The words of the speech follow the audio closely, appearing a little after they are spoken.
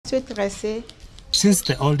Since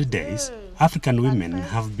the old days, African women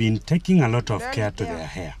have been taking a lot of care to their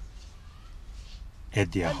hair.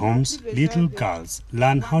 At their homes, little girls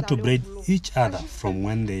learn how to braid each other from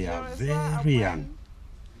when they are very young.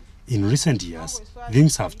 In recent years,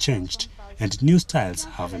 things have changed and new styles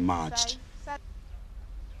have emerged.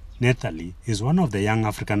 Nathalie is one of the young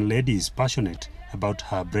African ladies passionate about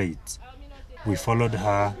her braids. We followed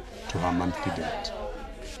her to her monthly date.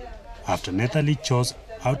 After Nathalie chose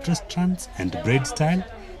outer strands and braid style,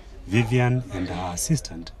 Vivian and her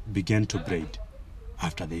assistant began to braid.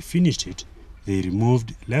 After they finished it, they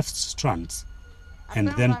removed left strands and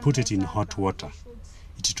then put it in hot water.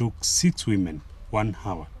 It took 6 women 1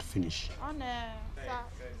 hour to finish.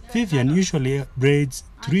 Vivian usually braids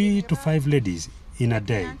 3 to 5 ladies in a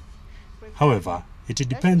day. However, it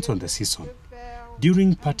depends on the season.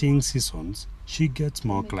 During partying seasons, she gets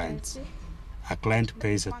more clients. A client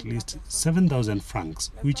pays at least 7,000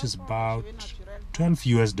 francs, which is about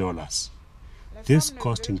 $12 US. This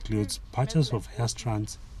cost includes purchase of hair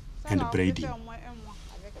strands and braiding.